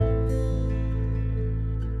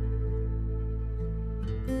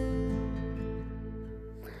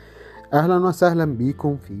أهلا وسهلا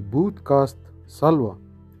بكم في بودكاست صلوة.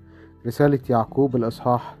 رسالة يعقوب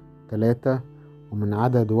الإصحاح 3 ومن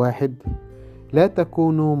عدد 1. لا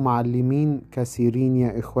تكونوا معلمين كثيرين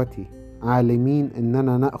يا إخوتي، عالمين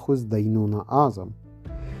أننا نأخذ دينونة أعظم،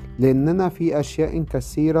 لأننا في أشياء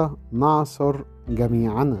كثيرة نعصر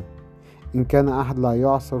جميعنا. إن كان أحد لا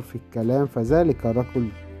يعصر في الكلام فذلك رجل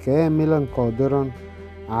كاملا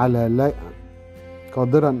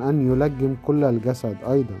قادرا أن يلجم كل الجسد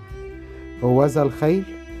أيضا. هوذا الخيل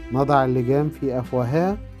نضع اللجام في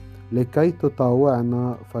أفواهها لكي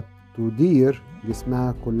تطاوعنا فتدير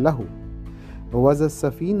جسمها كله. هوذا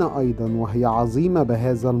السفينة أيضا وهي عظيمة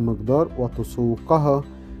بهذا المقدار وتسوقها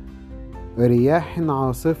رياح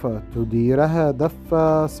عاصفة تديرها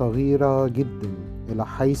دفة صغيرة جدا إلى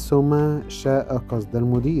حيثما شاء قصد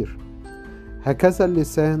المدير. هكذا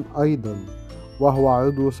اللسان أيضا وهو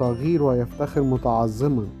عضو صغير ويفتخر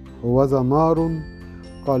متعظما. هوذا نار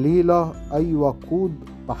قليلة أي وقود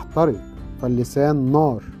تحترق، فاللسان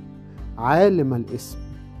نار عالم الاسم.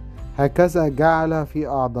 هكذا جعل في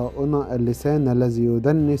أعضاؤنا اللسان الذي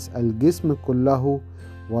يدنس الجسم كله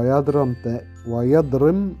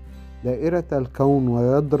ويضرم دائرة الكون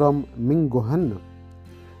ويضرم من جهنم.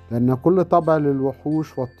 لأن كل طبع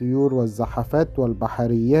للوحوش والطيور والزحفات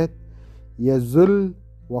والبحريات يذل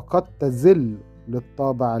وقد تذل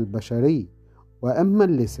للطابع البشري، وأما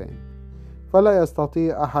اللسان فلا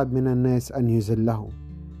يستطيع أحد من الناس أن يذله.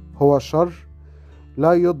 هو شر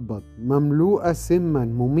لا يضبط، مملوء سما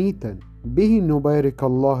مميتا، به نبارك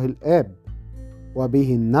الله الآب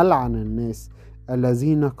وبه نلعن الناس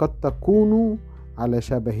الذين قد تكونوا على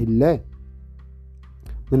شبه الله.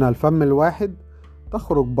 من الفم الواحد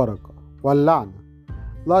تخرج بركة واللعنة.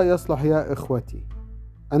 لا يصلح يا إخوتي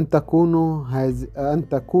أن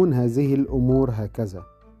تكون هذه الأمور هكذا.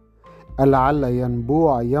 ألعل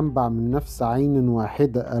ينبع من نفس عين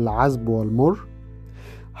واحدة العذب والمر؟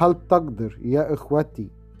 هل تقدر يا إخوتي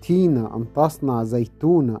تينة أن تصنع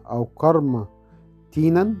زيتونة أو كرمة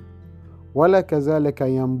تينا؟ ولا كذلك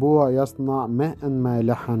ينبوع يصنع ماء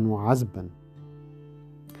مالحا وعذبا.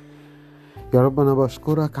 يا رب أنا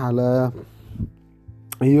بشكرك على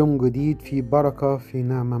يوم جديد في بركة، في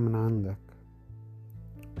نعمة من عندك.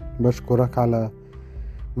 بشكرك على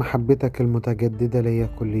محبتك المتجددة ليا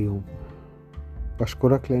كل يوم.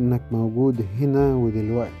 بشكرك لأنك موجود هنا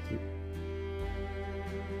ودلوقتي.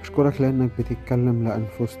 بشكرك لأنك بتتكلم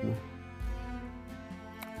لأنفسنا.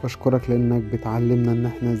 بشكرك لأنك بتعلمنا أن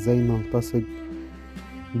احنا ازاي نلتصق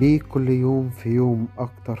بيك كل يوم في يوم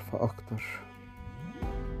أكتر فأكتر.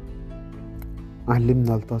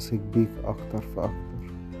 علمنا التصق بيك أكتر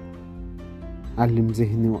فأكتر. علم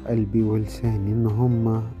ذهني وقلبي ولساني إن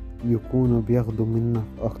هما يكونوا بياخدوا منك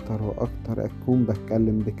أكتر وأكتر. أكون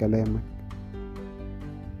بتكلم بكلامك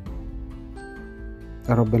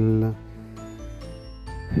يا رب.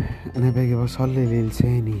 أنا باجي بصلي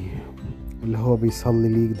للساني اللي هو بيصلي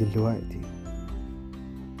ليك دلوقتي.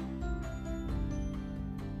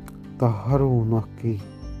 طهره ونقيه.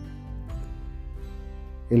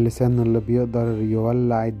 اللسان اللي بيقدر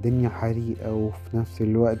يولع الدنيا حريقة وفي نفس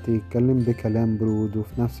الوقت يتكلم بكلام برود،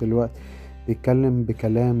 وفي نفس الوقت بيتكلم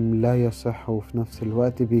بكلام لا يصح، وفي نفس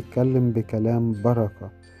الوقت بيتكلم بكلام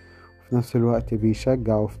بركة، وفي نفس الوقت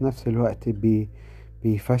بيشجع، وفي نفس الوقت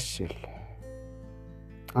بيفشل.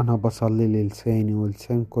 أنا بصلي للساني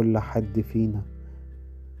ولسان كل حد فينا.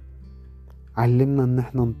 علمنا ان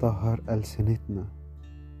احنا نطهر ألسنتنا.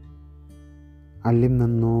 علمنا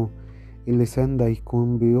انه اللسان ده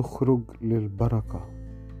يكون بيخرج للبركة،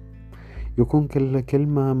 يكون كل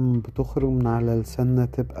كلمة بتخرج من على لساننا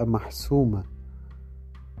تبقى محسومة.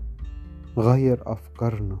 غير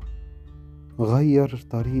أفكارنا، غير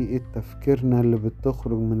طريقة تفكيرنا اللي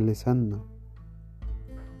بتخرج من لساننا.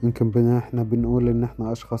 يمكن احنا بنقول ان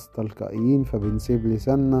احنا اشخاص تلقائيين فبنسيب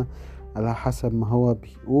لساننا على حسب ما هو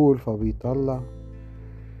بيقول فبيطلع.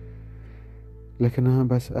 لكن انا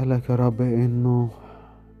بسألك يا رب انه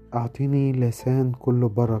اعطيني لسان كله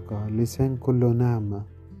بركة، لسان كله نعمة،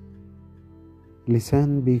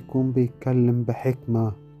 لسان بيكون بيتكلم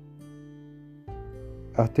بحكمة.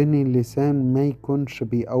 اعطيني لسان ما يكونش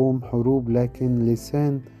بيقوم حروب، لكن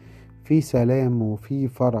لسان فيه سلام وفيه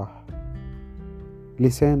فرح.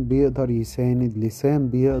 لسان بيقدر يساند، لسان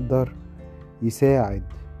بيقدر يساعد،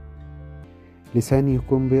 لسان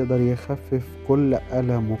يكون بيقدر يخفف كل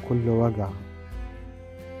ألم وكل وجع.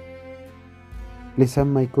 لسان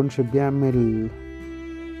ما يكونش بيعمل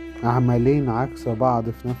عملين عكس بعض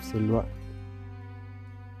في نفس الوقت.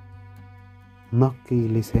 نقي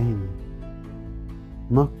لساني،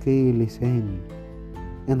 نقي لساني.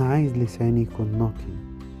 أنا عايز لساني يكون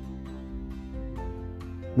نقي.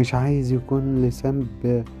 مش عايز يكون لسان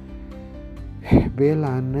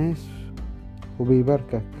بيلعن الناس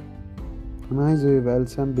وبيباركك. انا عايزه يبقى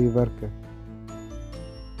لسان بيباركك.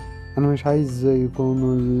 انا مش عايز يكون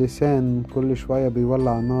اللسان كل شوية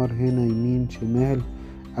بيولع نار هنا يمين شمال،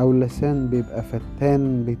 او لسان بيبقى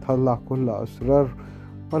فتان بيطلع كل اسرار،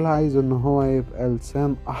 ولا عايزه ان هو يبقى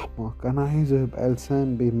لسان احمق. انا عايزه يبقى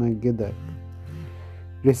لسان بيمجدك،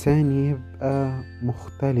 لسان يبقى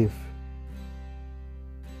مختلف.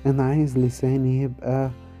 انا عايز لساني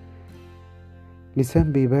يبقى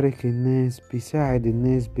لسان بيبارك الناس، بيساعد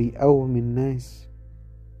الناس، بيقوم الناس.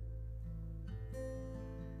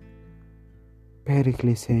 بارك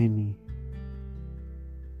لساني،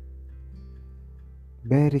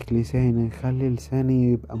 بارك لساني، خلي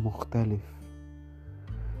لساني يبقى مختلف.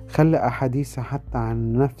 خلي أحاديثي حتى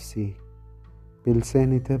عن نفسي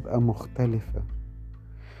بلساني تبقى مختلفة.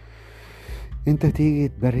 انت تيجي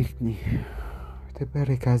تباركني،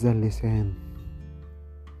 تبارك هذا اللسان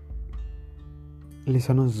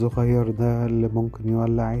الصغير ده اللي ممكن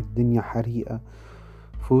يولع الدنيا حريقة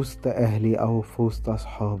في وسط أهلي أو في وسط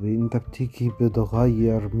أصحابي. انت بتيجي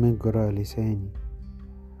بتغير مجرى لساني،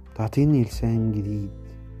 تعطيني لسان جديد،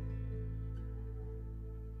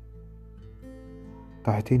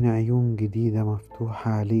 تعطيني عيون جديدة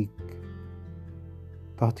مفتوحة عليك،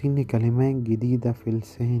 تعطيني كلمات جديدة في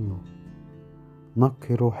لساني.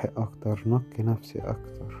 نقي روحي أكتر، نقي نفسي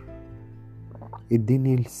أكتر.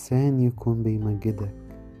 اديني لسان يكون بيمجدك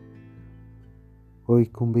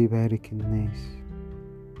ويكون بيبارك الناس.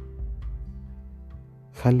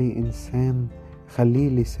 خليه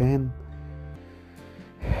لسان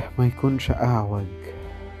ما يكونش أعوج،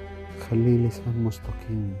 خليه لسان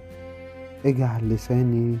مستقيم. اجعل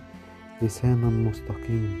لساني لسانا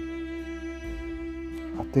مستقيم.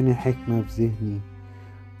 اعطني حكمة في ذهني،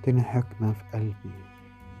 اعطني حكمة في قلبي.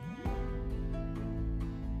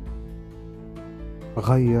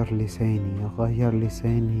 غير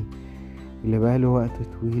لساني اللي بقاله وقت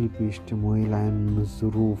طويل بيشتم ويلعن من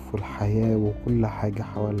الظروف والحياة وكل حاجة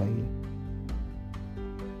حواليا.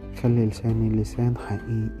 خلي لساني لسان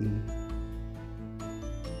حقيقي.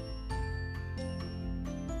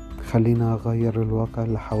 خلينا أغير الواقع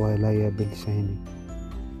اللي حواليا بلساني.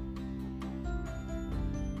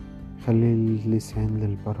 خلي اللسان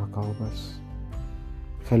للبركة وبس.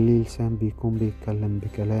 خلي لسان بيكون بيتكلم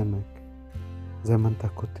بكلامك زي ما انت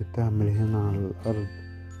كنت بتعمل هنا على الأرض،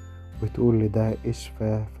 بتقول لده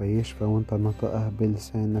اشفى فيشفى وانت نطقها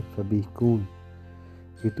بلسانك فبيكون.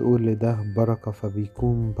 بتقول لده بركة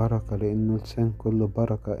فبيكون بركة لأنه لسان كله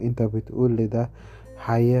بركة. انت بتقول لده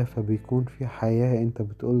حياة فبيكون في حياة. انت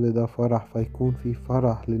بتقول لده فرح فيكون في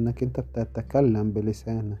فرح لأنك انت بتتكلم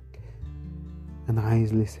بلسانك. أنا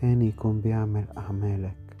عايز لساني يكون بيعمل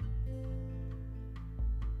أعمالك.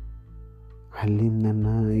 علمنا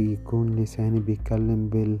أن يكون لساني بيتكلم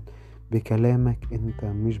بكلامك أنت،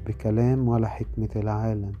 مش بكلام ولا حكمة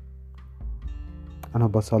العالم. أنا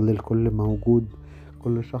بصلي لكل موجود،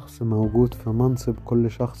 كل شخص موجود في منصب،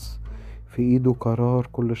 كل شخص في إيده قرار،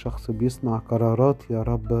 كل شخص بيصنع قرارات يا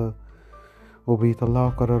رب وبيطلعوا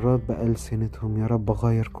قرارات بألسنتهم. يا رب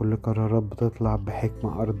غير كل قرارات بتطلع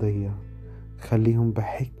بحكمة أرضية، خليهم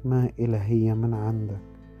بحكمة إلهية من عندك.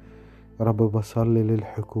 يا رب بصلي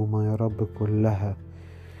للحكومة يا رب كلها،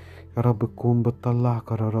 يا رب تكون بتطلع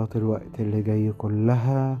قرارات الوقت اللي جاي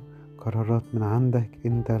كلها قرارات من عندك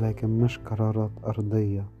انت، لكن مش قرارات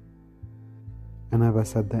أرضية. أنا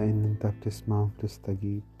بصدق ان انت بتسمع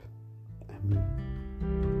وبتستجيب.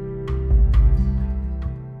 آمين.